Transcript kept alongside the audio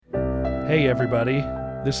Hey everybody,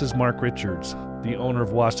 this is Mark Richards, the owner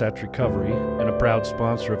of Wasatch Recovery and a proud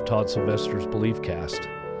sponsor of Todd Sylvester's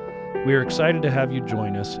BeliefCast. We are excited to have you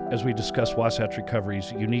join us as we discuss Wasatch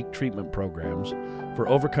Recovery's unique treatment programs for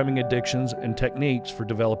overcoming addictions and techniques for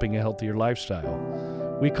developing a healthier lifestyle.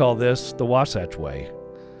 We call this the Wasatch Way.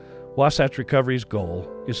 Wasatch Recovery's goal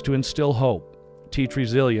is to instill hope, teach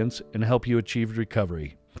resilience, and help you achieve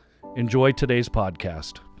recovery. Enjoy today's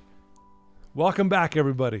podcast. Welcome back,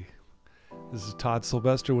 everybody. This is Todd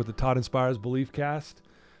Sylvester with the Todd Inspires BeliefCast.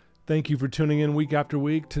 Thank you for tuning in week after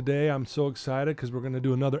week. Today, I'm so excited because we're going to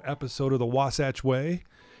do another episode of the Wasatch Way.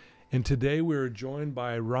 And today, we're joined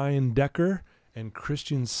by Ryan Decker and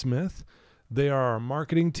Christian Smith. They are our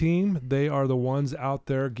marketing team. They are the ones out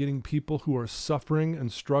there getting people who are suffering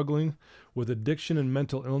and struggling with addiction and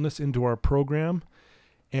mental illness into our program.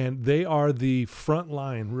 And they are the front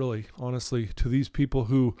line, really, honestly, to these people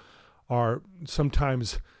who are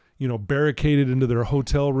sometimes barricaded into their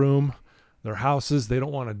hotel room, their houses. They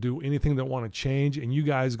don't want to do anything. They don't want to change. And you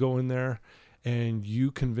guys go in there and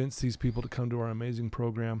you convince these people to come to our amazing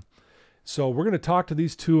program. So we're going to talk to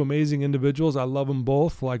these two amazing individuals. I love them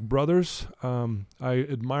both like brothers. I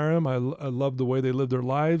admire them. I love the way they live their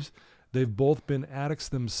lives. They've both been addicts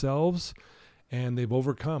themselves and they've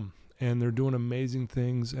overcome and they're doing amazing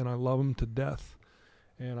things. And I love them to death.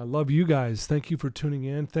 And I love you guys. Thank you for tuning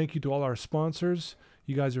in. Thank you to all our sponsors.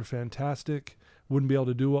 You guys are fantastic. Wouldn't be able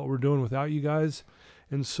to do what we're doing without you guys.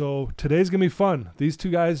 And so today's going to be fun. These two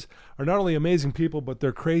guys are not only amazing people, but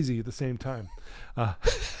they're crazy at the same time.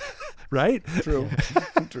 Right? True.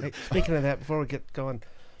 True. Hey, speaking of that, before we get going,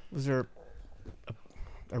 was there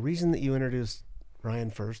a reason that you introduced Ryan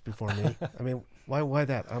first before me? I mean, why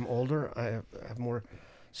that? I'm older. I have more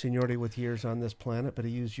seniority with years on this planet, but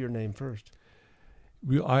he used your name first.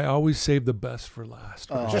 I always save the best for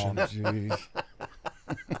last. Oh, jeez.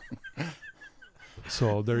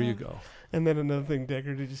 So there you go. And then another thing,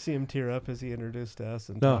 Decker, did you see him tear up as he introduced us?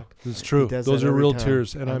 And No, talked? it's true. does Those that are every real time.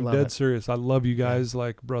 tears, and I I'm love dead it. serious. I love you guys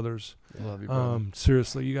like brothers. Love you, brother.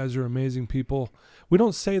 Seriously, you guys are amazing people. We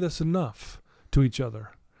don't say this enough to each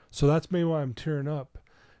other. So that's maybe why I'm tearing up,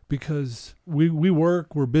 because we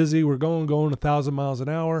work, we're busy, we're going 1,000 miles an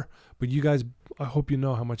hour, but you guys, I hope you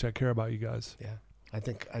know how much I care about you guys. Yeah, I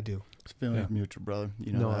think I do. It's feeling Yeah. mutual, brother.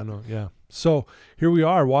 You know that. I know, yeah. So here we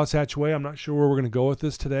are, Wasatch Way. I'm not sure where we're going to go with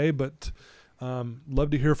this today, but love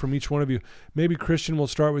to hear from each one of you. Maybe Christian, we'll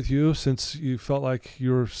start with you since you felt like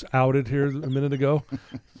you were outed here a minute ago.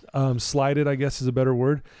 Slighted, I guess is a better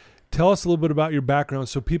word. Tell us a little bit about your background,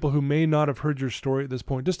 so people who may not have heard your story at this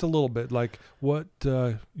point, just a little bit, like what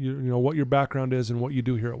what your background is and what you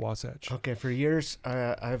do here at Wasatch. Okay, for years,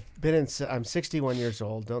 I've been in. I'm 61 years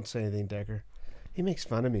old. Don't say anything, Decker. He makes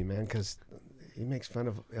fun of me, man, because he makes fun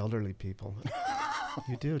of elderly people.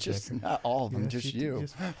 You do, Just Decker. not all of them, Yes, just you.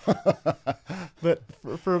 But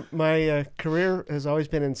for my career has always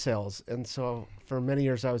been in sales, and so for many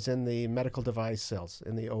years I was in the medical device sales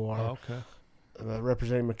in the OR, Oh, okay.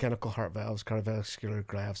 representing mechanical heart valves, cardiovascular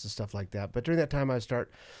grafts, and stuff like that. But during that time, I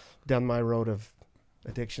start down my road of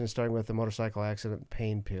addiction, starting with a motorcycle accident,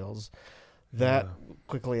 pain pills. That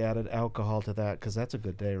quickly added alcohol to that, because that's a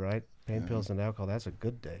good day, right? Pain pills and alcohol, that's a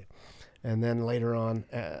good day. And then later on,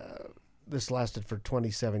 this lasted for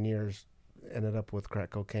 27 years, ended up with crack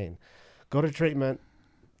cocaine. Go to treatment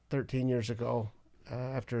 13 years ago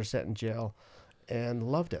after a set in jail, and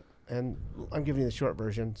loved it. And I'm giving you the short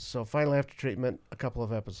version. So finally, after treatment, a couple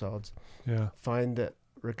of episodes, Yeah. find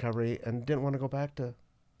recovery, and didn't want to go back to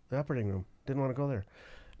the operating room. Didn't want to go there,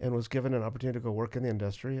 and was given an opportunity to go work in the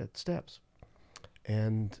industry at Steps.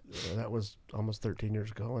 And that was almost 13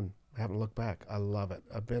 years ago, and I haven't looked back. I love it.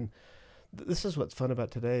 This is what's fun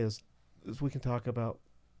about today is we can talk about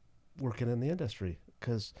working in the industry,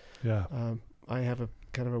 because Yeah. I have a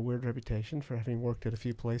kind of a weird reputation for having worked at a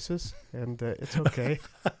few places, and it's okay.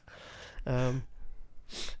 And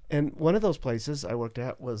one of those places I worked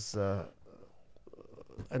at was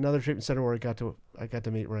another treatment center where I got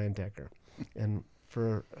to meet Ryan Decker, and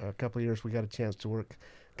for a couple of years we got a chance to work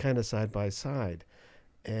kind of side by side,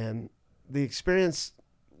 and the experience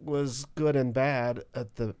was good and bad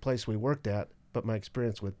at the place we worked at. But my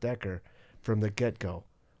experience with Decker from the get-go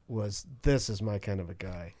was, this is my kind of a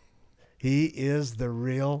guy. He is the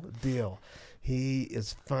real deal. He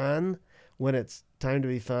is fun when it's time to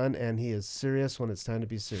be fun, and he is serious when it's time to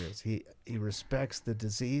be serious. He respects the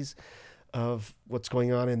disease of what's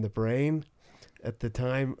going on in the brain at the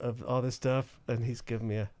time of all this stuff, and he's given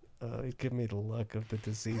me the look of the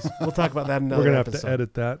disease. We'll talk about that in another We're going to episode. have to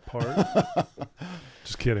edit that part.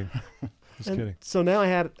 Just kidding. Just kidding. So now I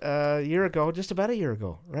had just about a year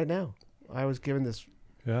ago, right now, I was given this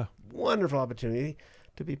Yeah. Wonderful opportunity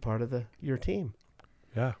to be part of your team.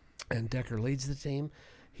 Yeah. And Decker leads the team.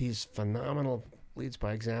 He's phenomenal, leads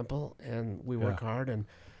by example, and we work hard, and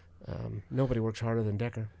nobody works harder than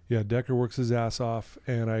Decker. Yeah, Decker works his ass off,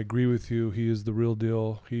 and I agree with you. He is the real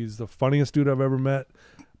deal. He's the funniest dude I've ever met,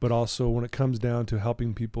 but also when it comes down to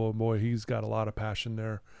helping people, boy, he's got a lot of passion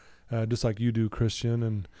there, just like you do,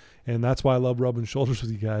 Christian, and that's why I love rubbing shoulders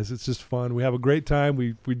with you guys. It's just fun. We have a great time.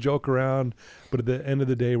 We joke around, but at the end of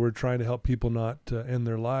the day, we're trying to help people not end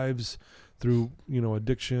their lives through,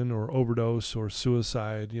 addiction or overdose or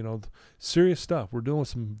suicide, serious stuff. We're dealing with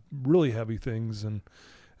some really heavy things, and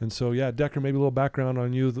so, yeah, Decker, maybe a little background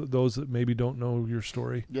on you, those that maybe don't know your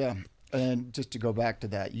story. Yeah, and just to go back to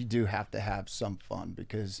that, you do have to have some fun,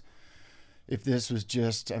 because if this was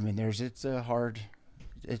just, it's a hard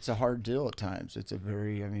deal at times. It's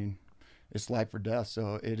it's life or death.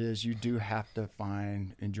 So it is, you do have to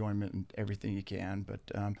find enjoyment in everything you can. But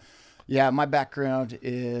yeah, my background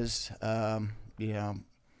is, some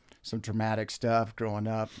traumatic stuff growing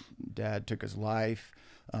up. Dad took his life.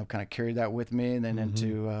 Kind of carried that with me, and then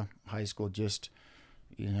into high school, just,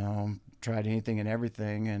 tried anything and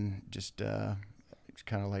everything, and just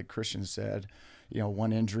kind of like Christian said,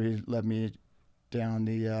 one injury led me down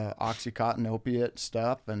the Oxycontin opiate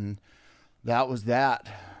stuff, and that was that.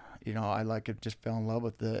 I just fell in love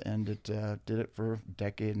with it, and it did it for a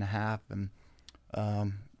decade and a half, and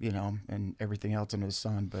and everything else under the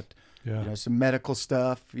sun. But some medical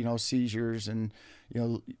stuff, seizures, and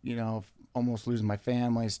almost losing my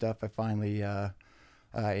family and stuff. I finally I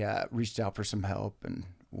reached out for some help and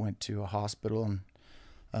went to a hospital,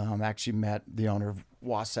 and actually met the owner of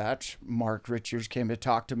Wasatch. Mark Richards came to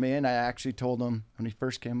talk to me, and I actually told him when he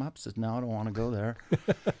first came up, said, no, I don't want to go there.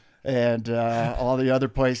 And all the other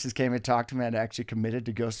places came and talked to me. I'd actually committed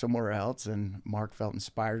to go somewhere else, and Mark felt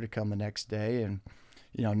inspired to come the next day. And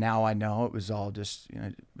now I know it was all just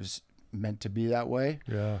it was meant to be that way.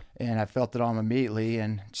 Yeah. And I felt it on immediately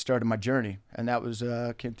and started my journey. And that was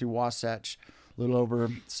came through Wasatch a little over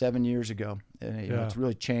 7 years ago. And it's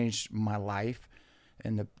really changed my life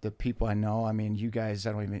and the people I know. You guys,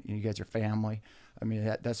 you guys are family.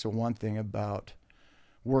 That's the one thing about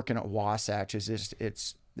working at Wasatch is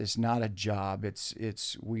it's not a job.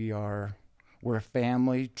 We're a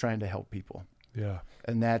family trying to help people. Yeah.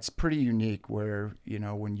 And that's pretty unique where,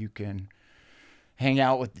 when you can hang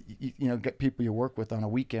out with, get people you work with on a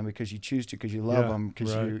weekend because you choose to, because you love them,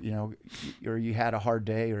 because or you had a hard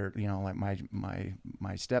day, or, like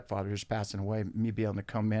my stepfather just passing away, me be able to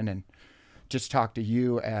come in and just talk to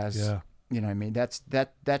you as,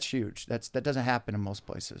 that's huge. That doesn't happen in most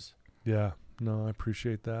places. Yeah, no, I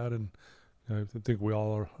appreciate that. And I think we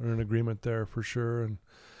all are in agreement there for sure. And,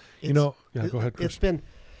 go ahead, Chris. It's been,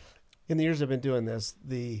 in the years I've been doing this,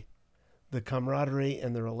 the camaraderie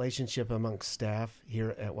and the relationship amongst staff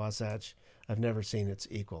here at Wasatch, I've never seen its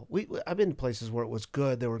equal. I've been in places where it was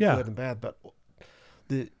good, they were good and bad, but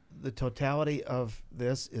the totality of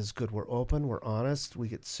this is good. We're open, we're honest, we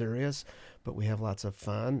get serious, but we have lots of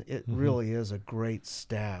fun. It really is a great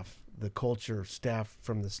staff. The culture, staff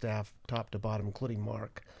from the staff top to bottom, including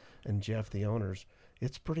Mark and Jeff, the owners,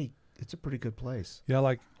 it's a pretty good place. Yeah,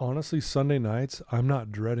 like honestly, Sunday nights, I'm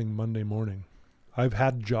not dreading Monday morning. I've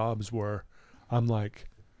had jobs where I'm like,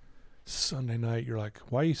 Sunday night, you're like,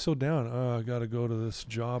 why are you so down? Oh, I got to go to this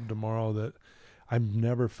job tomorrow. That I've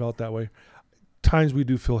never felt that way. Times we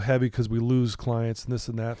do feel heavy because we lose clients and this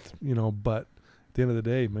and that, but at the end of the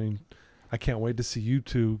day, I can't wait to see you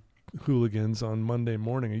two hooligans on Monday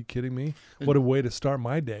morning. Are you kidding me? What a way to start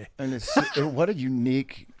my day. And it's what a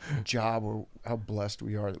unique job, or how blessed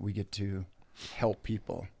we are that we get to help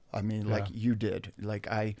people. Like you did. Like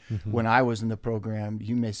when I was in the program,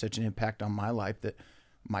 you made such an impact on my life that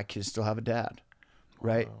my kids still have a dad,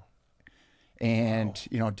 right? Wow. And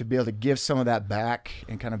to be able to give some of that back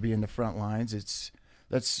and kind of be in the front lines,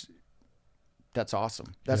 that's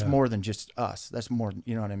awesome. That's more than just us. That's more,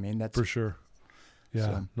 you know what I mean? That's for sure.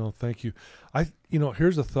 Yeah. No, thank you.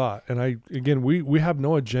 Here's a thought. And we have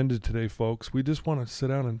no agenda today, folks. We just want to sit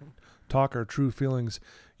down and talk our true feelings.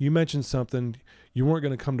 You mentioned something. You weren't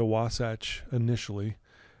going to come to Wasatch initially.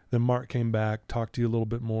 Then Mark came back, talked to you a little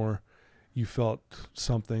bit more. You felt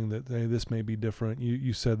something that, hey, this may be different.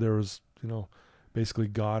 You said there was, basically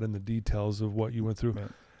God in the details of what you went through.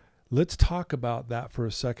 Right. Let's talk about that for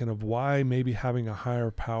a second, of why maybe having a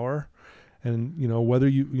higher power, and, whether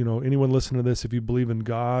anyone listening to this, if you believe in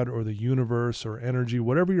God or the universe or energy,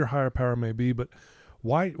 whatever your higher power may be, but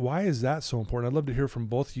why is that so important? I'd love to hear from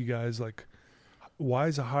both of you guys. Like, why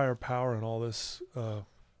is a higher power in all this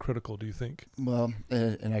critical, do you think? Well,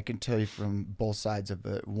 and I can tell you from both sides of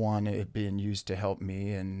it. One, it being used to help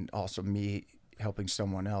me, and also me helping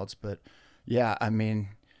someone else. But yeah, I mean,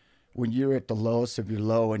 when you're at the lowest of your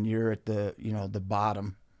low and you're at the, the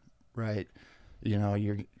bottom, right?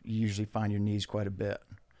 You usually find your knees quite a bit.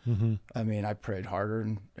 Mm-hmm. I mean, I prayed harder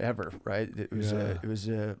than ever, right? It was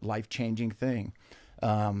a life-changing thing.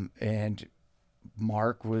 And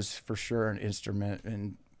Mark was for sure an instrument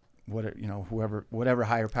in whatever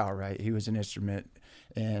higher power, right? He was an instrument,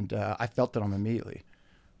 and I felt it on him immediately.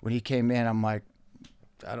 When he came in, I'm like,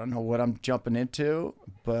 I don't know what I'm jumping into,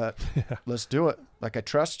 but let's do it. Like, I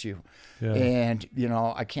trust you. Yeah. And,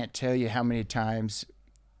 I can't tell you how many times,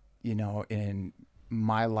 in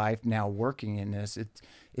my life now working in this,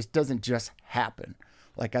 it doesn't just happen.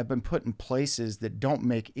 Like, I've been put in places that don't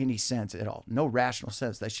make any sense at all. No rational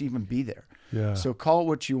sense. That should even be there. Yeah. So call it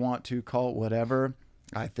what you want to, call it whatever.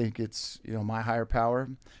 I think it's, my higher power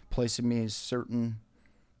placing me in certain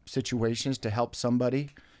situations to help somebody.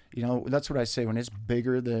 That's what I say. When it's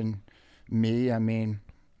bigger than me, I mean,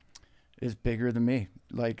 it's bigger than me.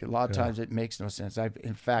 Like, a lot of times it makes no sense.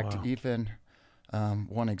 In fact, even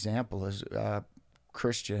one example is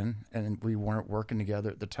Christian, and we weren't working together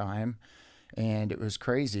at the time. And it was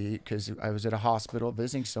crazy because I was at a hospital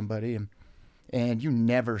visiting somebody, and you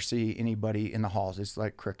never see anybody in the halls. It's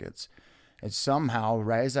like crickets. And somehow,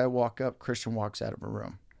 right as I walk up, Christian walks out of a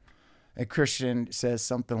room. And Christian says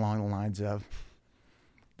something along the lines of,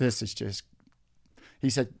 he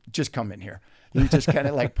said, just come in here. He just kind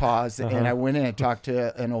of like paused. And I went in and talked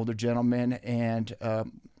to an older gentleman, and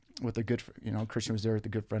with a good, Christian was there with a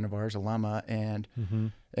good friend of ours, Alema,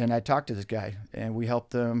 and I talked to this guy, and we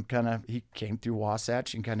helped him he came through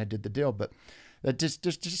Wasatch and kind of did the deal. But that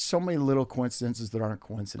just so many little coincidences that aren't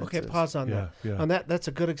coincidences. Okay, pause on that. Yeah. On that, that's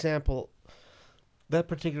a good example. That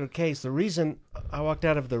particular case, the reason I walked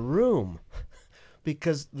out of the room,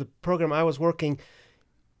 because the program I was working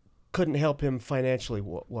couldn't help him financially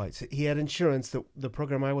wise. He had insurance that the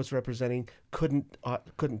program I was representing couldn't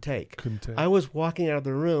take. I was walking out of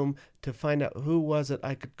the room to find out who was it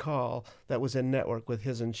I could call that was in network with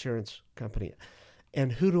his insurance company.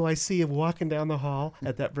 And who do I see walking down the hall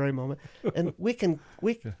at that very moment? And we can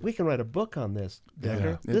write a book on this,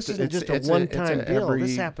 Decker. Yeah. This isn't just a one-time deal.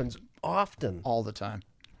 This happens often. All the time.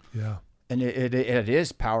 Yeah. And it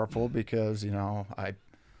is powerful because, I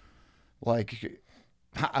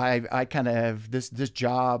kind of have this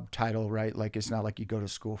job title, right? Like, it's not like you go to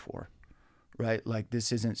school for, right? Like,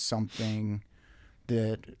 this isn't something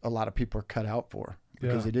that a lot of people are cut out for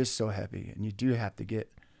because it is so heavy, and you do have to get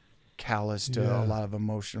callous to a lot of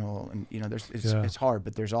emotional, and it's hard,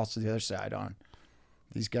 but there's also the other side on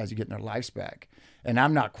these guys are getting their lives back, and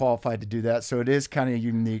I'm not qualified to do that. So it is kind of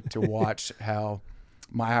unique to watch how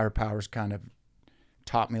my higher powers kind of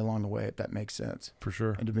taught me along the way, if that makes sense. For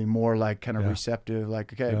sure. And to be more like kind of receptive,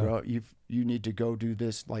 like, okay, bro, you need to go do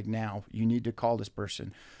this, like, now. You need to call this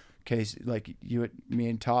person. Okay, so like me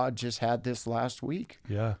and Todd just had this last week.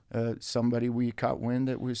 Yeah. Somebody we caught wind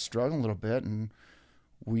that was struggling a little bit, and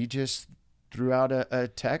we just threw out a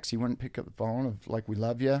text. He wouldn't pick up the phone of like, we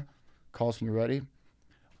love you. Calls when you're ready.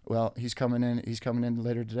 Well, he's coming in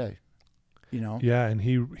later today. Yeah, and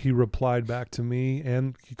he replied back to me,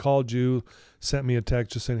 and he called you, sent me a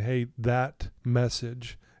text just saying, hey, that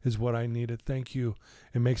message is what I needed. Thank you.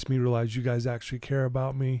 It makes me realize you guys actually care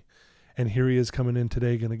about me. And here he is coming in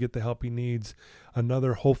today, going to get the help he needs.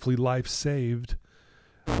 Another, hopefully, life saved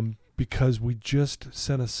because we just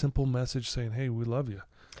sent a simple message saying, hey, we love you.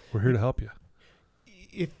 We're here to help you.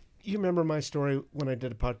 If you remember my story when I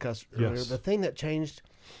did a podcast earlier, the thing that changed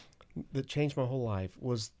my whole life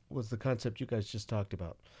was the concept you guys just talked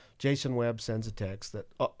about. Jason Webb sends a text that,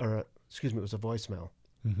 it was a voicemail.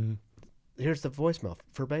 Mm-hmm. Here's the voicemail,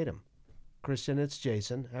 verbatim. Christian, it's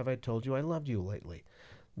Jason. Have I told you I loved you lately?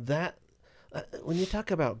 That, when you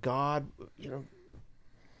talk about God,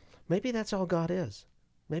 maybe that's all God is.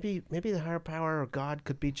 Maybe the higher power of God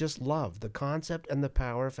could be just love, the concept and the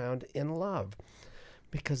power found in love.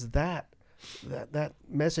 Because that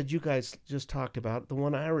message you guys just talked about, the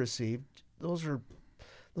one I received, those are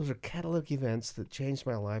catalytic events that changed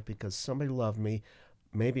my life because somebody loved me.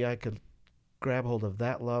 Maybe I could grab hold of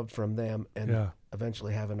that love from them and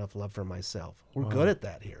eventually have enough love for myself. We're good at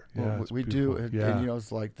that here. Yeah, well, we do. And,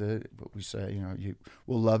 it's like what we say,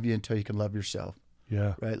 we'll love you until you can love yourself.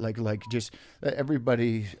 Yeah. Right. Like just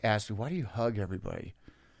everybody asks me, why do you hug everybody?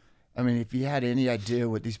 I mean, if you had any idea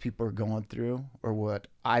what these people are going through or what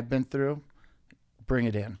I've been through, bring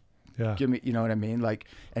it in. Yeah. Give me, you know what I mean? Like,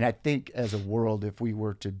 and I think as a world, if we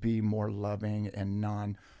were to be more loving and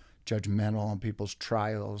non-judgmental on people's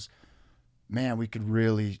trials, man, we could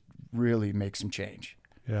really, really make some change.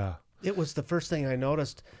 Yeah. It was the first thing I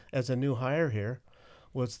noticed as a new hire here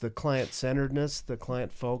was the client-centeredness, the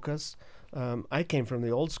client focus. I came from the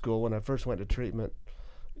old school when I first went to treatment.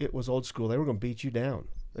 It was old school. They were going to beat you down.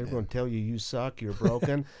 They were going to tell you suck, you're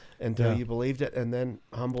broken, until you believed it, and then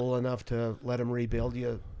humble enough to let them rebuild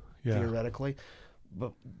you theoretically.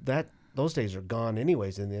 But those days are gone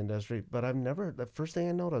anyways in the industry. But the first thing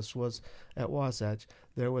I noticed was at Wasatch,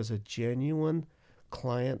 there was a genuine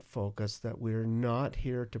client focus that we're not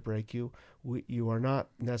here to break you. You are not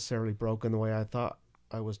necessarily broken the way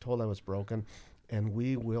I was told I was broken, and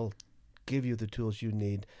we will give you the tools you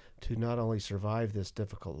need to not only survive this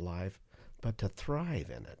difficult life, but to thrive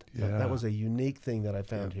in it. Yeah. That was a unique thing that I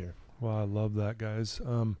found here. Well, I love that, guys.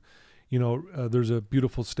 There's a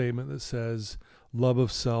beautiful statement that says, love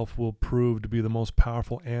of self will prove to be the most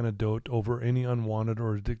powerful antidote over any unwanted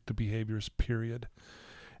or addictive behaviors, period.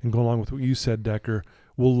 And go along with what you said, Decker,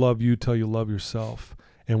 we'll love you till you love yourself.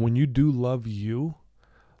 And when you do love you,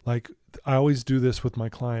 like I always do this with my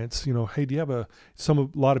clients, hey, do you have a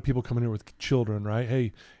lot of people come in here with children, right?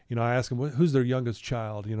 Hey, I ask them, who's their youngest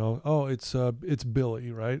child? Oh, it's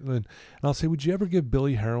Billy, right? And I'll say, would you ever give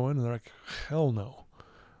Billy heroin? And they're like, hell no.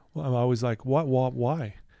 Well, I'm always like, what,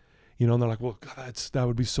 why? And they're like, well, God, that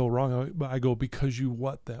would be so wrong. I go, because you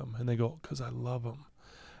what them? And they go, because I love them.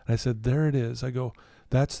 And I said, there it is. I go,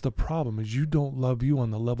 that's the problem, is you don't love you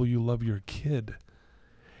on the level you love your kid.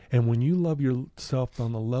 And when you love yourself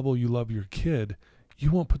on the level you love your kid,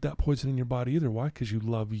 you won't put that poison in your body either. Why? Because you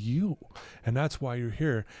love you. And that's why you're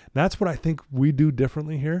here. And that's what I think we do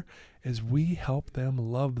differently here, is we help them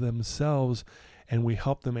love themselves, and we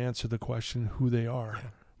help them answer the question who they are. Yeah.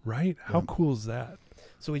 Right? Yeah. How cool is that?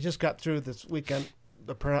 So we just got through this weekend.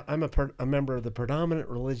 I'm a member of the predominant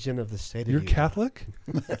religion of the state of Utah. You're Catholic?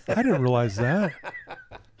 I didn't realize that.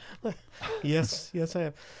 Yes, I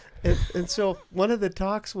am. And so one of the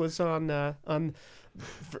talks was for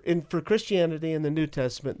Christianity in the New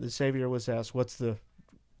Testament. The Savior was asked, "What's the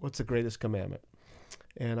greatest commandment?"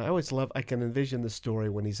 And I can envision the story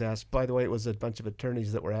when he's asked. By the way, it was a bunch of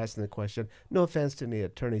attorneys that were asking the question. No offense to any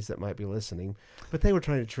attorneys that might be listening, but they were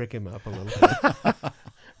trying to trick him up a little bit.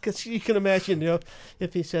 Because you can imagine,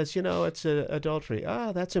 if he says, it's adultery.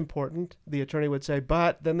 That's important. The attorney would say,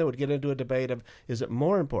 but then they would get into a debate of, is it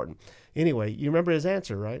more important? Anyway, you remember his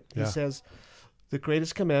answer, right? Yeah. He says, the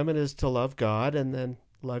greatest commandment is to love God and then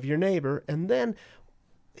love your neighbor. And then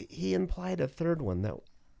he implied a third one, that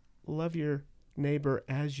love your neighbor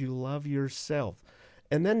as you love yourself.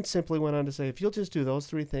 And then simply went on to say, if you'll just do those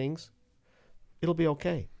three things, it'll be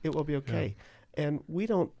okay. It will be okay. Yeah. And we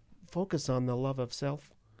don't focus on the love of self.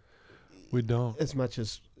 We don't. As much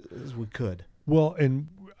as we could. Well, and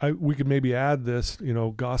we could maybe add this,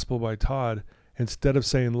 gospel by Todd. Instead of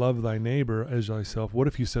saying love thy neighbor as thyself, what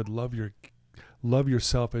if you said love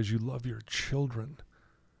yourself as you love your children?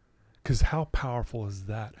 Because how powerful is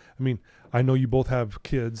that? I mean, I know you both have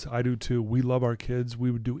kids. I do too. We love our kids.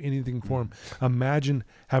 We would do anything for them. Imagine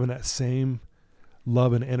having that same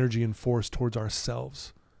love and energy and force towards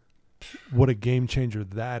ourselves. What a game changer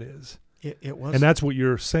that is. It was. And that's what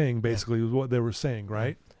you're saying, basically, is what they were saying,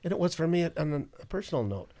 right? And it was for me on a personal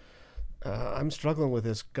note. I'm struggling with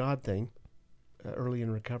this God thing early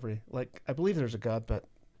in recovery. Like, I believe there's a God, but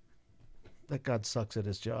that God sucks at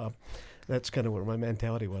his job. That's kind of where my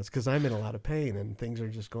mentality was, because I'm in a lot of pain and things are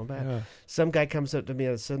just going bad. Yeah. Some guy comes up to me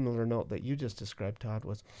on a similar note that you just described, Todd,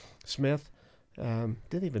 was Smith. Didn't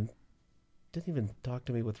even talk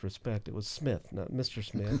to me with respect. It was Smith, not Mr.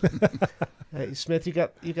 Smith. Hey, Smith, you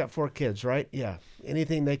got 4 kids, right? Yeah.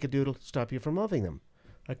 Anything they could do to stop you from loving them?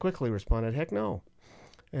 I quickly responded, heck no.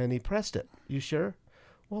 And he pressed it. You sure?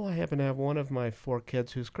 Well, I happen to have one of my 4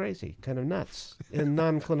 kids who's crazy, kind of nuts, in a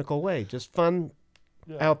non-clinical way, just fun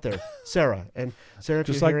out there. Sarah. And Sarah, if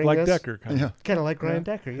just you're hearing like this, Decker. Kind of like Ryan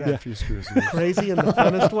Decker, yeah. A few screws. Crazy in the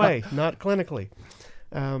funnest way, not clinically.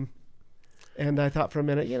 And I thought for a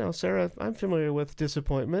minute, Sarah, I'm familiar with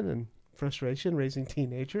disappointment and frustration raising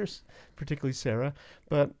teenagers, particularly Sarah.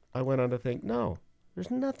 But I went on to think, no,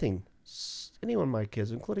 there's nothing any one of my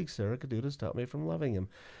kids, including Sarah, could do to stop me from loving him.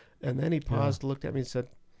 And then he paused, looked at me and said,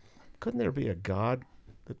 couldn't there be a God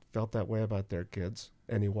that felt that way about their kids?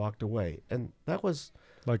 And he walked away. And that was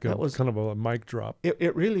kind of a mic drop.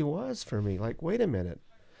 It really was for me. Like, wait a minute.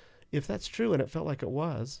 If that's true, and it felt like it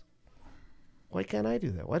was, why can't I do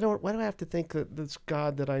that? Why do I have to think that this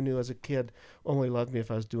God that I knew as a kid only loved me if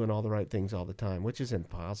I was doing all the right things all the time, which is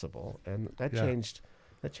impossible. And that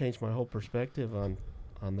changed my whole perspective on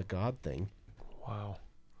the God thing. Wow.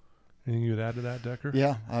 Anything you'd add to that, Decker?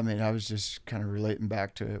 Yeah, I mean, I was just kind of relating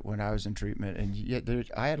back to it when I was in treatment, and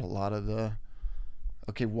I had a lot of the,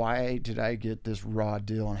 okay, why did I get this raw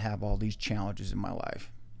deal and have all these challenges in my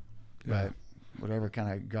life? Yeah. Right? Whatever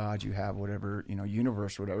kind of God you have, whatever,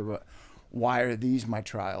 universe, whatever, but why are these my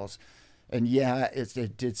trials? And yeah,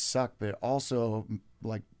 it did suck, but it also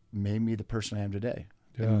like made me the person I am today.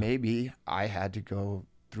 Yeah. And maybe I had to go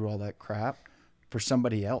through all that crap for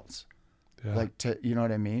somebody else. Yeah. Like, you know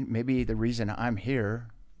what I mean? Maybe the reason I'm here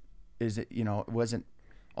is that, it wasn't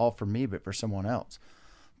all for me, but for someone else.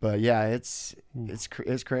 But yeah, it's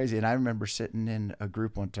crazy. And I remember sitting in a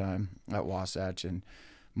group one time at Wasatch, and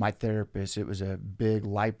my therapist, it was a big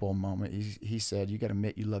light bulb moment. He said, you got to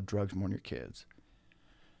admit you love drugs more than your kids.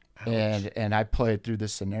 Ouch. And I played through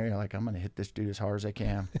this scenario like, I'm going to hit this dude as hard as I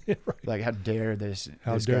can. Right. Like, how dare this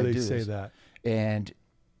How this dare guy they do say this? that? And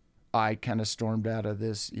I kind of stormed out of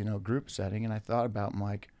this, group setting, and I thought about,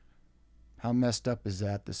 like, how messed up is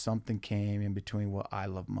that something came in between what I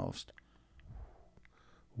love most.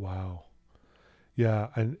 Wow. Yeah,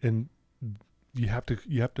 and you have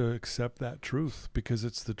to accept that truth because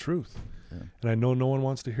it's the truth. Yeah. And I know no one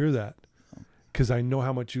wants to hear that because I know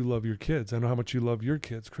how much you love your kids. I know how much you love your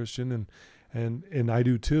kids, Christian, and I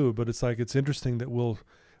do too. But it's like, it's interesting that we'll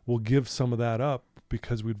give some of that up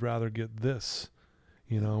because we'd rather get this,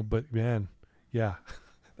 But man, yeah,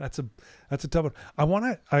 that's a tough one. I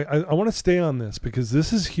want to stay on this because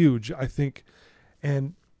this is huge, I think,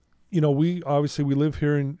 and we live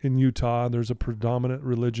here in Utah. There's a predominant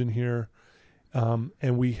religion here.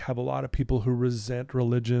 And we have a lot of people who resent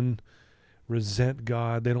religion, resent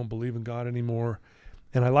God. They don't believe in God anymore.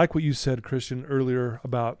 And I like what you said, Christian, earlier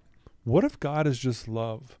about what if God is just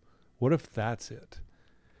love? What if that's it?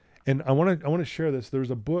 And I want to share this.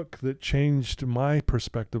 There's a book that changed my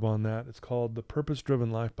perspective on that. It's called The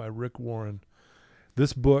Purpose-Driven Life by Rick Warren.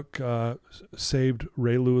 This book saved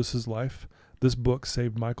Ray Lewis's life. This book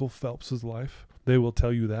saved Michael Phelps's life. They will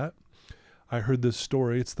tell you that. I heard this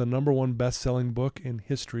story. It's the #1 best-selling book in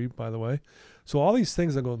history, by the way. So all these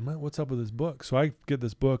things, I go, man, what's up with this book? So I get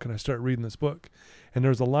this book and I start reading this book. And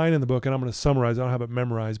there's a line in the book, and I'm going to summarize. I don't have it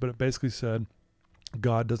memorized, but it basically said,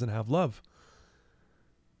 God doesn't have love.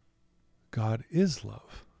 God is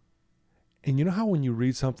love. And you know how when you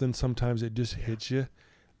read something, sometimes it just hits you?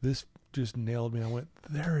 This just nailed me. I went,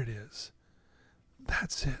 there it is.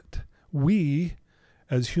 That's it. We,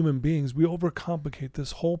 as human beings, we overcomplicate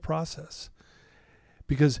this whole process.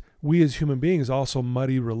 Because we as human beings also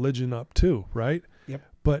muddy religion up too, right? Yep.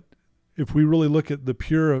 But if we really look at the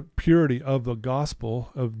purity of the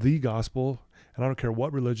gospel, and I don't care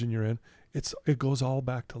what religion you're in, it goes all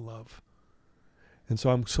back to love. And so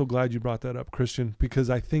I'm so glad you brought that up, Christian, because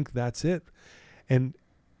I think that's it. And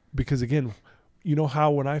because again, you know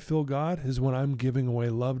how when I feel God is when I'm giving away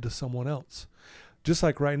love to someone else. Just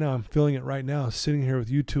like right now, I'm feeling it right now, sitting here with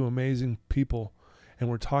you two amazing people. And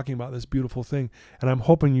we're talking about this beautiful thing. And I'm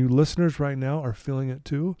hoping you listeners right now are feeling it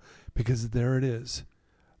too, because there it is.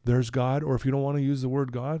 There's God, or if you don't want to use the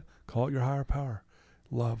word God, call it your higher power.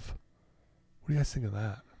 Love. What do you guys think of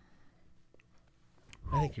that?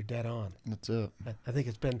 I think you're dead on. That's it. I think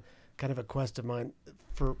it's been kind of a quest of mine.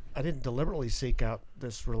 I didn't deliberately seek out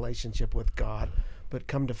this relationship with God, but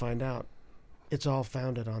come to find out, it's all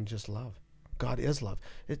founded on just love. God is love.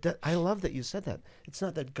 I love that you said that. It's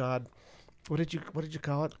not that God... What did you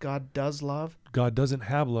call it? God does love? God doesn't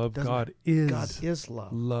have love. God is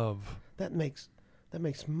love. Love. That makes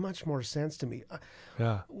much more sense to me.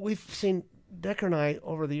 Yeah. We've seen Decker and I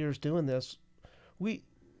over the years doing this.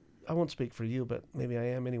 I won't speak for you, but maybe I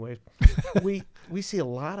am anyway. we see a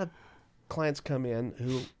lot of clients come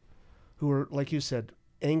in who are, like you said,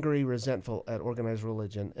 angry, resentful at organized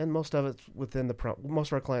religion, and most of it's within most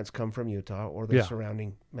of our clients come from Utah or the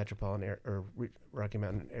surrounding metropolitan or Rocky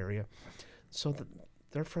Mountain area. So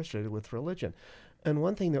they're frustrated with religion. And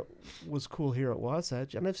one thing that was cool here at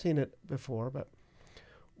Wasatch, and I've seen it before, but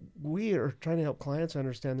we are trying to help clients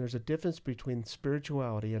understand there's a difference between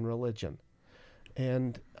spirituality and religion.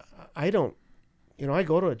 And I don't, I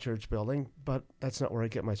go to a church building, but that's not where I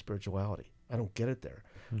get my spirituality. I don't get it there.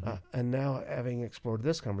 Mm-hmm. And now, having explored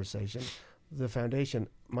this conversation, the foundation,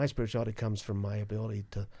 my spirituality comes from my ability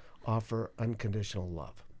to offer unconditional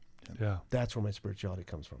love. Yeah. That's where my spirituality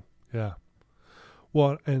comes from. Yeah.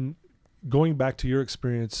 Well, and going back to your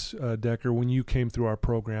experience, Decker, when you came through our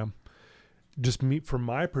program, from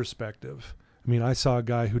my perspective, I saw a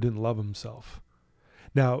guy who didn't love himself.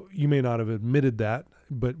 Now, you may not have admitted that,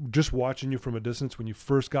 but just watching you from a distance when you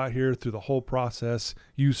first got here through the whole process,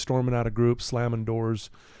 you storming out of groups, slamming doors,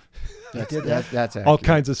 that's all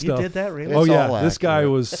kinds of stuff. You did that, really? Oh, yeah. This guy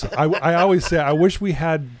was, I always say, I wish we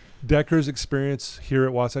had Decker's experience here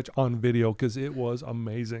at Wasatch on video because it was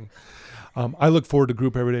amazing. I look forward to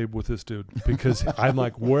group every day with this dude because I'm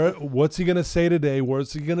like, what's he going to say today?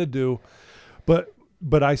 What's he going to do?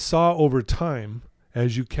 But I saw over time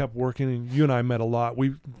as you kept working, and you and I met a lot.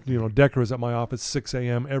 Decker was at my office 6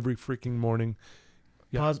 a.m. every freaking morning.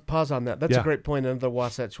 Yeah. Pause on that. That's a great point on the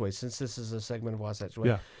Wasatch Way, since this is a segment of Wasatch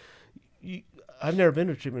Way. Yeah. I've never been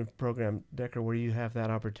to a treatment program, Decker, where you have that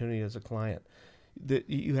opportunity as a client. That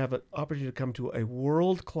you have an opportunity to come to a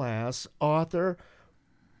world-class author,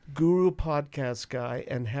 guru podcast guy,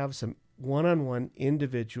 and have some one-on-one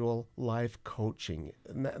individual life coaching.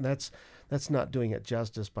 And that's not doing it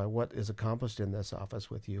justice by what is accomplished in this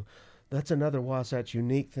office with you. That's another Wasatch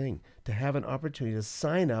unique thing, to have an opportunity to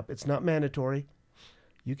sign up. It's not mandatory.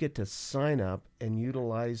 You get to sign up and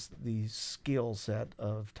utilize the skill set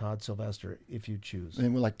of Todd Sylvester if you choose.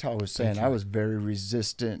 And like Todd was saying, I was very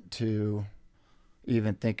resistant to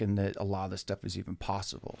even thinking that a lot of this stuff is even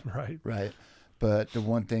possible. Right. But the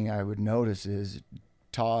one thing I would notice is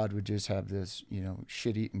Todd would just have this,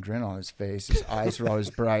 shit-eating grin on his face. His eyes are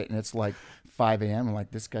always bright, and it's like 5 a.m. I'm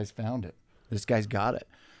like, this guy's found it. This guy's got it.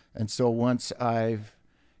 And so once I've,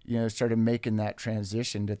 started making that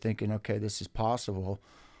transition to thinking, okay, this is possible,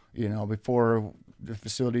 before the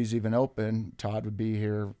facility's even open, Todd would be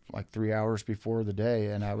here like 3 hours before the day,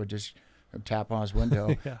 and I would just tap on his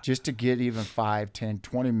window just to get even 5, 10,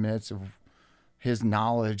 20 minutes of his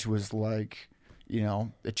knowledge was like,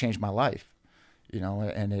 it changed my life.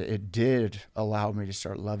 And it did allow me to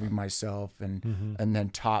start loving myself and then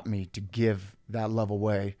taught me to give that love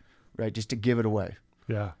away, right? Just to give it away.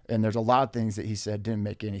 Yeah. And there's a lot of things that he said didn't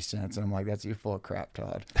make any sense. And I'm like, you're full of crap,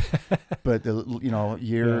 Todd. But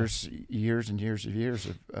years and years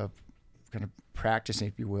of kind of practicing,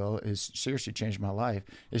 if you will, is seriously changed my life.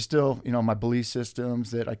 It's still, my belief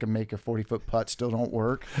systems that I can make a 40-foot putt still don't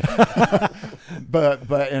work. but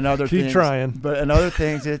in other things, keep trying. But in other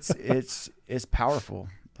things, it's powerful.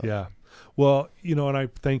 Yeah. Well, and I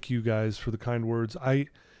thank you guys for the kind words.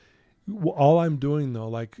 All I'm doing though,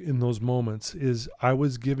 like in those moments, is I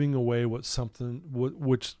was giving away something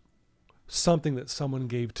that someone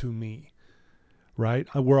gave to me, right?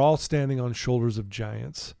 We're all standing on shoulders of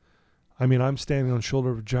giants. I mean, I'm standing on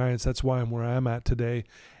shoulder of giants. That's why I'm where I'm at today.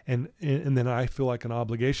 And then I feel like an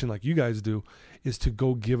obligation, like you guys do, is to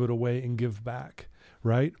go give it away and give back,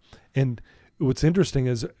 right? And what's interesting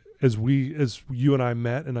is as you and I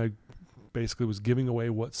met, and I basically was giving away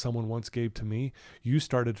what someone once gave to me, you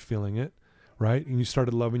started feeling it, right? And you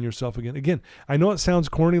started loving yourself again. Again, I know it sounds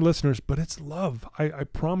corny, listeners, but it's love. I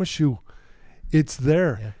promise you, it's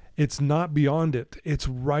there. Yeah. It's not beyond it. It's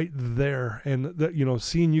right there. And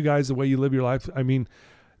seeing you guys, the way you live your life, I mean,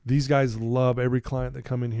 these guys love every client that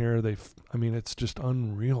come in here. It's just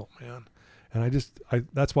unreal, man. And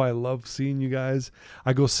that's why I love seeing you guys.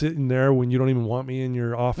 I go sit in there when you don't even want me in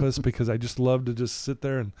your office because I just love to just sit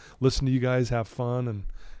there and listen to you guys have fun, and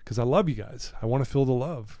because I love you guys. I want to feel the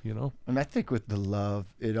love, And I think with the love,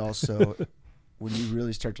 it also, when you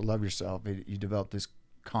really start to love yourself, you develop this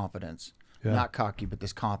confidence. Yeah. Not cocky, but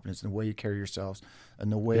this confidence in the way you carry yourselves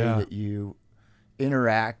and the way that you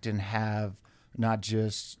interact and have not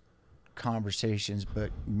just conversations, but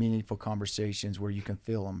meaningful conversations where you can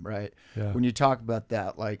feel them, right? Yeah. When you talk about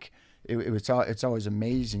that, like it's always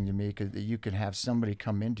amazing to me because you can have somebody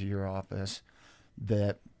come into your office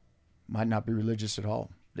that might not be religious at all.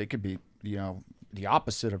 They could be, the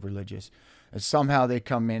opposite of religious, and somehow they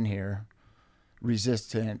come in here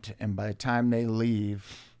resistant, and by the time they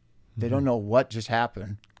leave, they don't know what just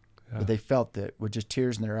happened, but they felt it with just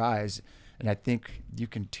tears in their eyes. And I think you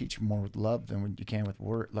can teach more with love than you can with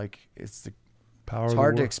word. Like it's the power. It's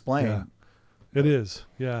hard to explain. Yeah. It is.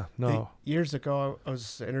 Yeah. No. Years ago, I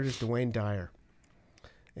was introduced to Wayne Dyer,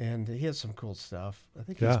 and he has some cool stuff. I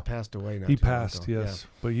think he's passed away now. He passed, yes,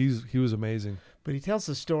 but he was amazing. But he tells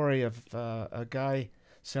the story of a guy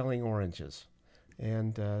selling oranges,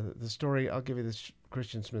 and the story, I'll give you this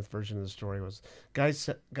Christian Smith version of the story, was guy's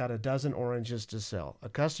got a dozen oranges to sell. A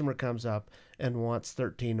customer comes up and wants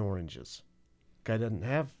 13 oranges. Guy doesn't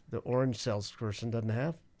have, the orange salesperson doesn't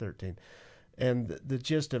have 13. And the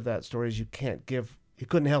gist of that story is you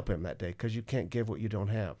couldn't help him that day because you can't give what you don't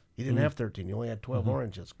have. He didn't have 13. He only had 12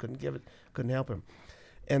 oranges. Couldn't help him.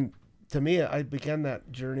 And to me, I began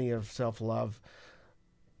that journey of self-love.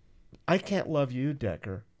 I can't love you,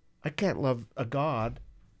 Decker. I can't love a God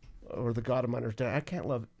or the God of my understanding. I can't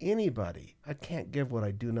love anybody. I can't give what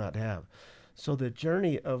I do not have. So the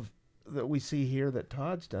journey that we see here that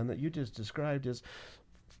Todd's done, that you just described, is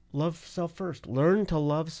love self first. Learn to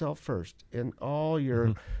love self first in all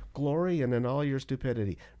your glory and in all your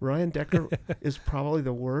stupidity. Ryan Decker is probably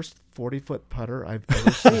the worst 40-foot putter I've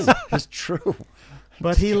ever seen. It's true.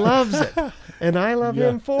 But he loves it, and I love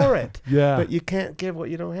him for it. Yeah. But you can't give what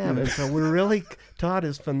you don't have. And so Todd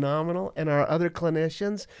is phenomenal, and our other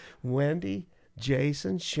clinicians, Wendy,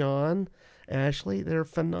 Jason, Sean, Ashley, they're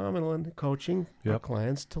phenomenal in coaching our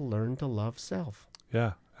clients to learn to love self.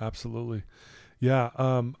 Yeah, absolutely. Yeah,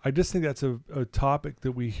 I just think that's a topic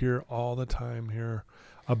that we hear all the time here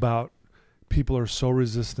about people are so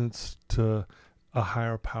resistant to a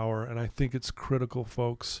higher power, and I think it's critical,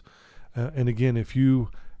 folks. And again, if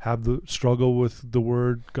you have the struggle with the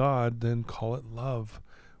word God, then call it love.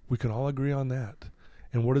 We can all agree on that.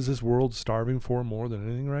 And what is this world starving for more than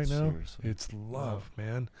anything right now? Seriously. It's love,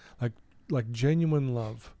 man. Like genuine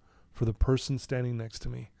love for the person standing next to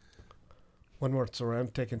me. One more. Sorry, I'm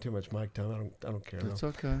taking too much mic time. I don't care. It's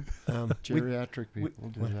okay. Geriatric people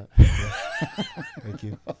do that. Thank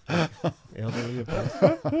you. Elderly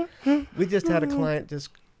advice. We just had a client just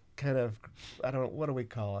kind of, I don't know, what do we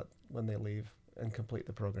call it when they leave and complete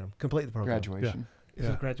the program? Graduation. Is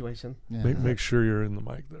it graduation? Yeah. Make sure you're in the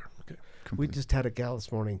mic there. Okay. We just had a gal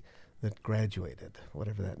this morning that graduated,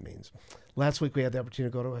 whatever that means. Last week we had the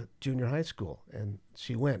opportunity to go to a junior high school, and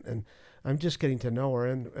she went. And I'm just getting to know her,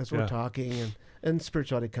 and as we're talking and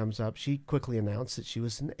spirituality comes up, she quickly announced that she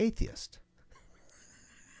was an atheist.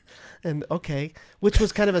 And okay, which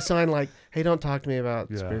was kind of a sign like, hey, don't talk to me about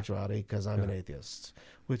spirituality because I'm an atheist,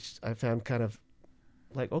 which I found kind of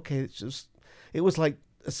like, okay, it was like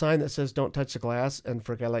a sign that says don't touch the glass, and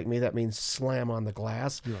for a guy like me that means slam on the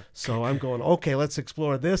glass. So I'm going, okay, let's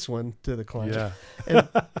explore this one to the client.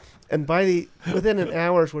 And within an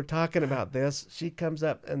hour we're talking about this, she comes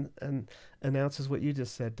up and announces what you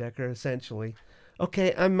just said, Decker, essentially.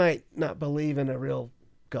 Okay, I might not believe in a real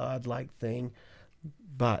God-like thing,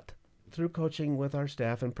 but through coaching with our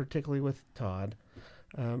staff, and particularly with Todd,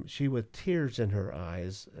 she, with tears in her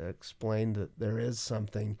eyes, explained that there is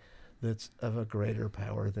something that's of a greater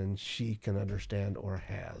power than she can understand or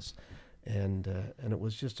has. And it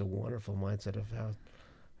was just a wonderful mindset of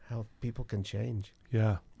how people can change.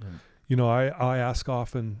 Yeah. You know, I ask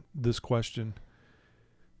often this question,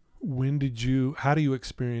 how do you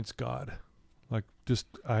experience God?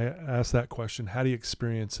 I ask that question, how do you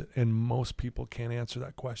experience it? And most people can't answer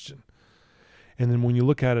that question. And then when you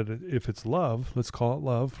look at it, if it's love, let's call it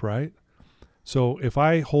love, right? So if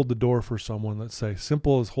I hold the door for someone, let's say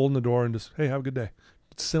simple as holding the door and just, hey, have a good day.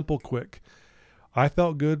 It's simple, quick. I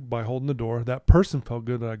felt good by holding the door. That person felt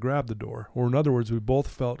good that I grabbed the door. Or in other words, we both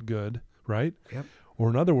felt good, right? Yep. Or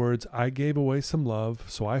in other words, I gave away some love.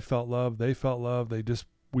 So I felt love. They felt love.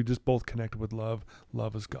 We just both connected with love.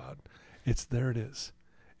 Love is God. There it is.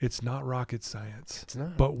 It's not rocket science. It's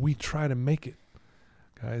not. But we try to make it.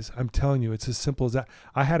 Guys, I'm telling you, it's as simple as that.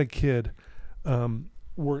 I had a kid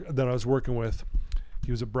that I was working with.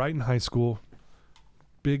 He was at Brighton High School,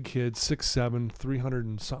 big kid, 6'7", 300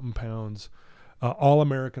 and something pounds,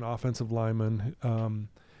 all-American offensive lineman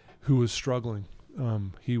who was struggling.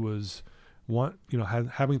 He was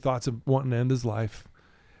having thoughts of wanting to end his life,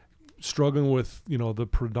 struggling with the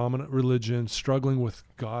predominant religion, struggling with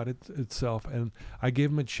God itself. And I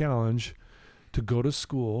gave him a challenge to go to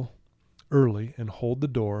school early and hold the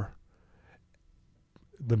door,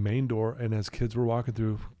 the main door, and as kids were walking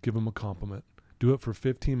through, give them a compliment. Do it for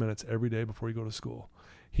 15 minutes every day before you go to school.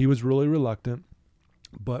 He was really reluctant,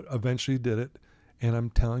 but eventually did it. And I'm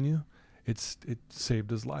telling you, it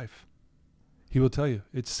saved his life. He will tell you,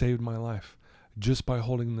 it saved my life just by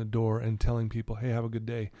holding the door and telling people, hey, have a good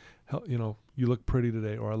day. You look pretty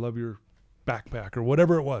today, or I love your backpack, or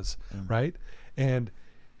whatever it was, right?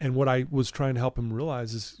 And what I was trying to help him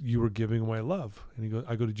realize is you were giving away love. And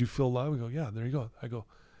I go, did you feel love? He go, yeah, there you go. I go,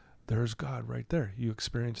 there's God right there. You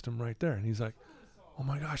experienced him right there. And he's like, oh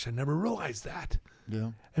my gosh, I never realized that. Yeah.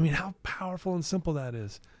 I mean, how powerful and simple that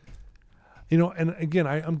is. And again,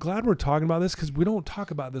 I'm glad we're talking about this because we don't talk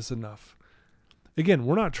about this enough. Again,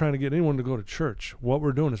 we're not trying to get anyone to go to church. What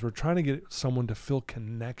we're doing is we're trying to get someone to feel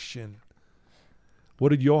connection. What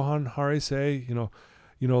did Johann Hari say?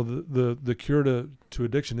 The cure to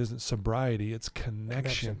addiction isn't sobriety, it's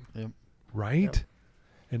connection. Yep. Right?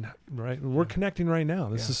 Yep. And we're connecting right now.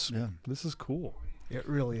 This is cool. It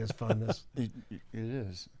really is fun. It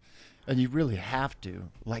is. And you really have to.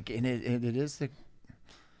 And it is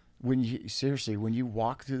when you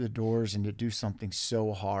walk through the doors and you do something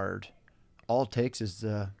so hard, all it takes is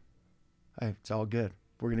hey, it's all good.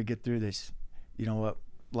 We're going to get through this. You know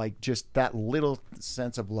what? Just that little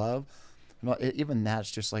sense of love. Even that's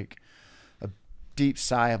just like a deep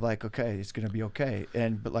sigh of like, okay, it's going to be okay.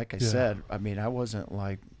 But like I said, I mean, I wasn't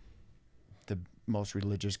like the most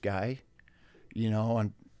religious guy,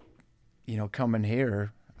 and, coming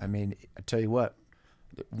here, I mean, I tell you what,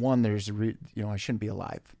 one, there's I shouldn't be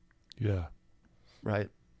alive. Yeah. Right.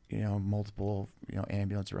 Multiple,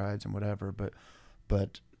 ambulance rides and whatever.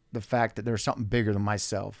 But the fact that there's something bigger than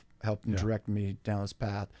myself helping direct me down this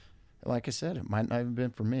path. Like I said, it might not have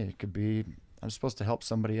been for me. It could be, I'm supposed to help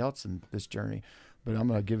somebody else in this journey, but I'm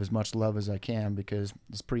going to give as much love as I can because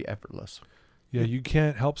it's pretty effortless. Yeah, you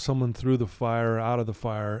can't help someone through the fire, out of the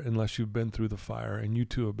fire, unless you've been through the fire, and you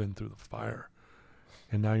two have been through the fire.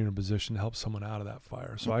 And now you're in a position to help someone out of that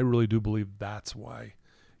fire. So I really do believe that's why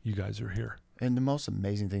you guys are here. And the most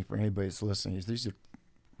amazing thing for anybody that's listening is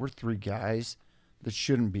we're three guys that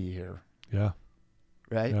shouldn't be here. Yeah.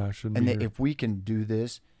 Right? Yeah, shouldn't be here. If we can do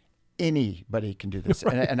this, anybody can do this.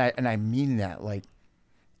 Right. And I mean that, like,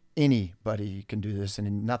 anybody can do this,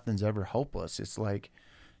 and nothing's ever hopeless. It's like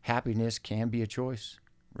happiness can be a choice,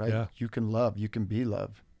 right? Yeah. You can love, you can be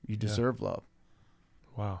loved, you deserve love.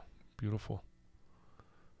 Wow, beautiful.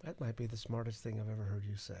 That might be the smartest thing I've ever heard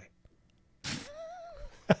you say.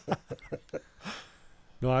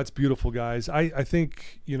 No, that's beautiful, guys. I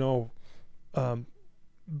think,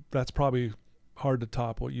 that's probably hard to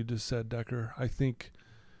top what you just said, Decker. I think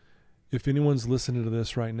if anyone's listening to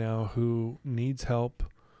this right now who needs help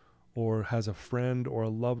or has a friend or a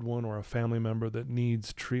loved one or a family member that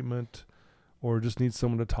needs treatment or just needs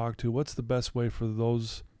someone to talk to, what's the best way for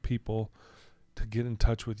those people to get in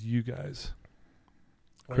touch with you guys?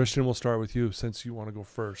 Christian, we'll start with you since you want to go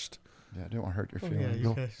first. Yeah, I don't want to hurt your feelings. Yeah,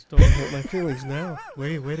 you guys don't hurt my feelings now.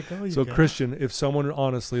 Way to go, you So, guys. Christian, if someone,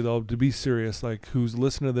 honestly, though, to be serious, like who's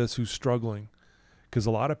listening to this, who's struggling, because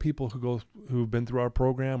a lot of people who've been through our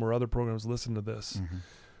program or other programs listen to this. Mm-hmm.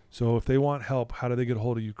 So if they want help, how do they get a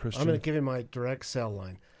hold of you, Christian? I'm going to give you my direct cell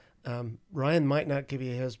line. Ryan might not give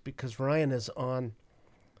you his because Ryan is on.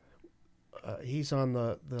 He's on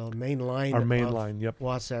the main line. Our main line, yep.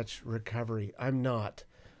 Wasatch Recovery. I'm not.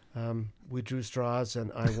 We drew straws and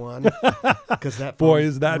I won because that phone Boy,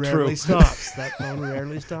 is that rarely true. stops. That phone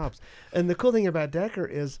rarely stops. And the cool thing about Decker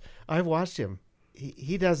is I've watched him.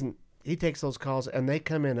 He doesn't. He takes those calls and they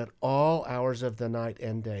come in at all hours of the night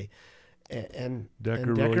and day. And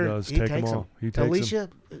Decker really does take them all. He takes Alicia,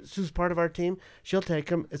 who's part of our team, she'll take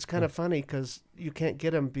them. It's kind of funny because you can't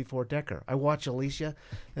get him before Decker. I watch Alicia,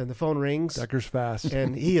 and the phone rings. Decker's fast,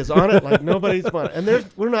 and he is on it like nobody's on it. And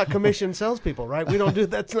we're not commissioned salespeople, right? We don't do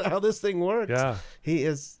that's not how this thing works. Yeah,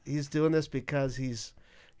 he's doing this because he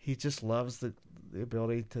just loves the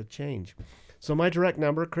ability to change. So my direct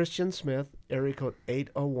number, Christian Smith, area code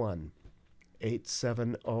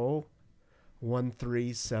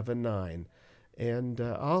 801-870-1379. And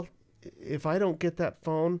if I don't get that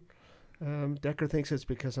phone, Decker thinks it's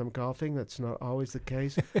because I'm golfing. That's not always the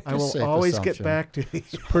case. I will always get back to you.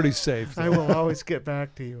 It's pretty safe. I will always get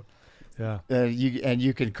back to you. Yeah.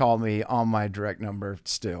 You can call me on my direct number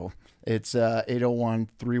still. It's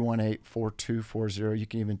 801-318-4240. You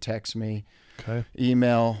can even text me. Okay.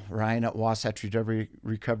 Email Ryan at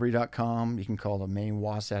wasatchrecovery.com. You can call the main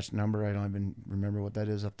Wasatch number. I don't even remember what that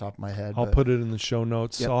is off the top of my head. I'll put it in the show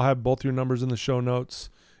notes. Yep. I'll have both your numbers in the show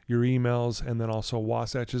notes, your emails, and then also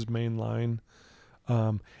Wasatch's main line.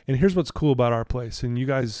 And here's what's cool about our place, and you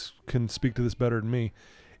guys can speak to this better than me.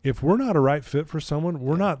 If we're not a right fit for someone,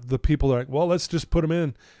 we're not the people that are like, well, let's just put them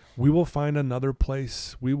in. We will find another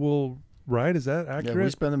place. We will, right? Is that accurate? Yeah,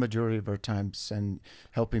 we spend the majority of our time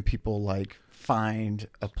helping people like find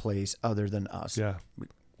a place other than us. Yeah.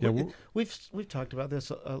 We've talked about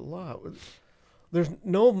this a lot. There's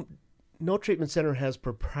no treatment center has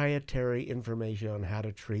proprietary information on how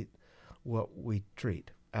to treat what we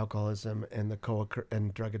treat. Alcoholism and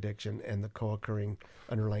and drug addiction and the co-occurring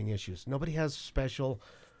underlying issues. Nobody has special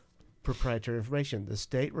proprietary information. The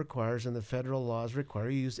state requires and the federal laws require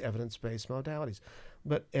you use evidence-based modalities.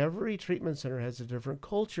 But every treatment center has a different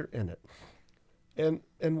culture in it. And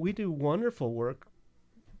we do wonderful work,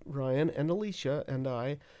 Ryan and Alicia and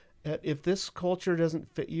I. If this culture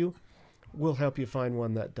doesn't fit you, we'll help you find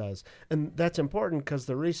one that does. And that's important because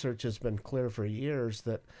the research has been clear for years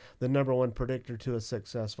that the number one predictor to a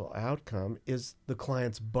successful outcome is the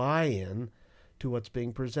client's buy-in to what's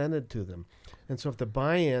being presented to them. And so if the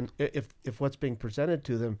buy-in, if what's being presented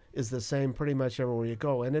to them is the same pretty much everywhere you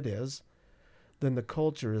go, and it is, then the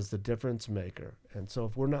culture is the difference maker. And so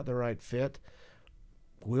if we're not the right fit,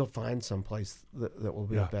 we'll find some place that will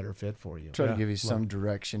be a better fit for you. Try to give you some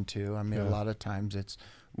direction too. I mean, a lot of times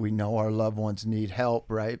we know our loved ones need help,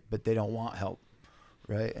 right? But they don't want help,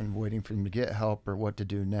 right? And waiting for them to get help or what to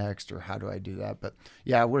do next or how do I do that. But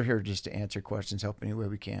yeah, we're here just to answer questions, help any way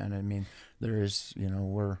we can. I mean, there is,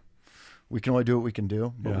 we can only do what we can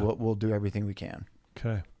do, but we'll do everything we can.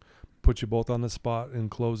 Okay. Put you both on the spot in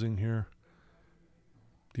closing here.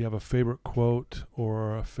 Do you have a favorite quote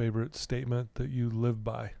or a favorite statement that you live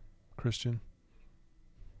by, Christian?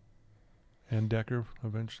 And Decker,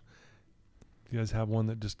 eventually. Do you guys have one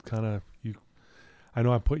that just kind of I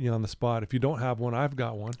know I'm putting you on the spot. If you don't have one, I've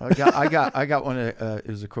got one. I got one. It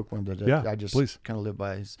was a quick one that I just kind of live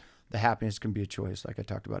by. Is the happiness can be a choice, like I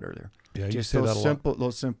talked about earlier. Yeah, just you say those that a lot.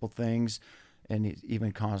 Those simple things, and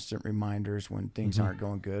even constant reminders when things aren't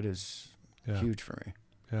going good is huge for me.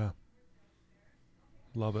 Yeah,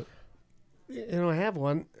 love it. I have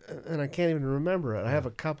one, and I can't even remember it. I have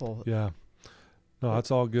a couple. Yeah, no, that's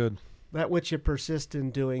all good. That which you persist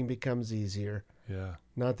in doing becomes easier. Yeah.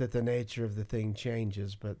 Not that the nature of the thing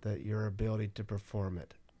changes, but that your ability to perform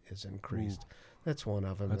it is increased. Ooh. That's one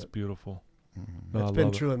of them. That's beautiful. Mm-hmm. That's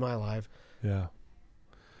been true in my life. Yeah.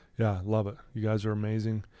 Yeah, love it. You guys are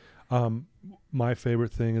amazing. My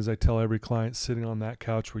favorite thing is I tell every client sitting on that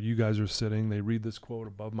couch where you guys are sitting, they read this quote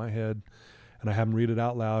above my head, and I have them read it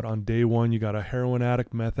out loud. On day one, you got a heroin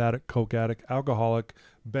addict, meth addict, coke addict, alcoholic,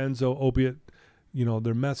 benzo, opiate.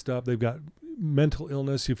 They're messed up. They've got mental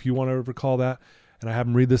illness, if you want to recall that. And I have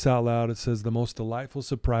them read this out loud. It says, the most delightful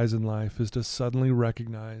surprise in life is to suddenly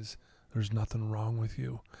recognize there's nothing wrong with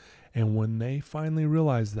you. And when they finally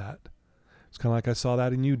realize that, it's kind of like I saw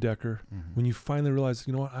that in you, Decker. Mm-hmm. When you finally realize,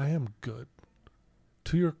 you know what, I am good.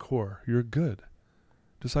 To your core, you're good.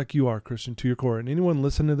 Just like you are, Christian, to your core. And anyone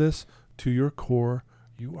listen to this, to your core,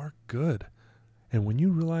 you are good. And when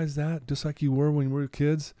you realize that, just like you were when we were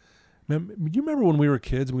kids, man, you remember when we were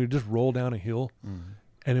kids and we would just roll down a hill? Mm-hmm.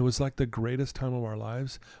 And it was like the greatest time of our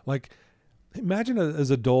lives. Like, imagine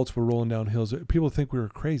as adults we're rolling down hills. People think we were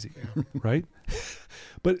crazy, right?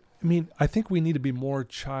 But, I think we need to be more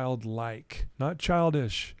childlike. Not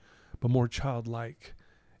childish, but more childlike.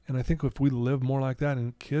 And I think if we live more like that,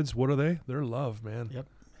 and kids, what are they? They're love, man. Yep.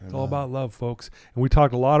 It's all about love, folks. And we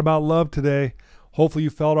talked a lot about love today. Hopefully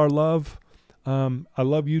you felt our love. I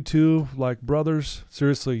love you two, like brothers.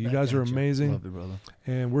 Seriously, you guys are amazing. Love you, brother.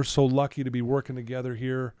 And we're so lucky to be working together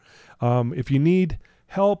here. If you need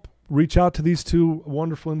help, reach out to these two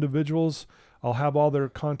wonderful individuals. I'll have all their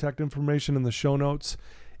contact information in the show notes.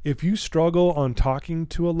 If you struggle on talking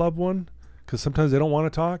to a loved one, because sometimes they don't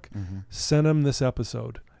want to talk, send them this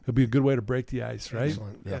episode. It'll be a good way to break the ice, right?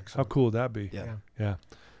 Excellent. Yeah. Excellent. How cool would that be? Yeah.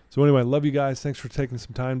 So anyway, love you guys. Thanks for taking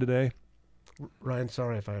some time today. Ryan,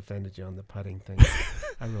 sorry if I offended you on the putting thing.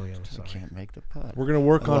 I really am sorry. Can't make the putt. We're going to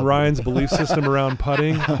work on Ryan's belief system around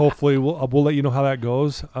putting. Hopefully, we'll let you know how that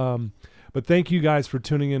goes. But thank you guys for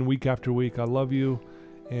tuning in week after week. I love you,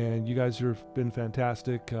 and you guys have been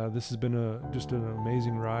fantastic. This has been just an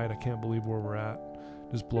amazing ride. I can't believe where we're at.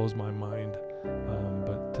 Just blows my mind.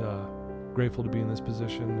 But grateful to be in this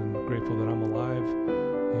position, and grateful that I'm alive,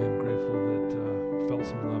 and grateful that felt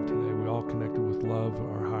some love today. We all connected with love,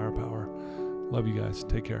 our higher power. Love you guys.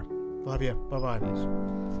 Take care. Love you.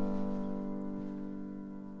 Bye-bye.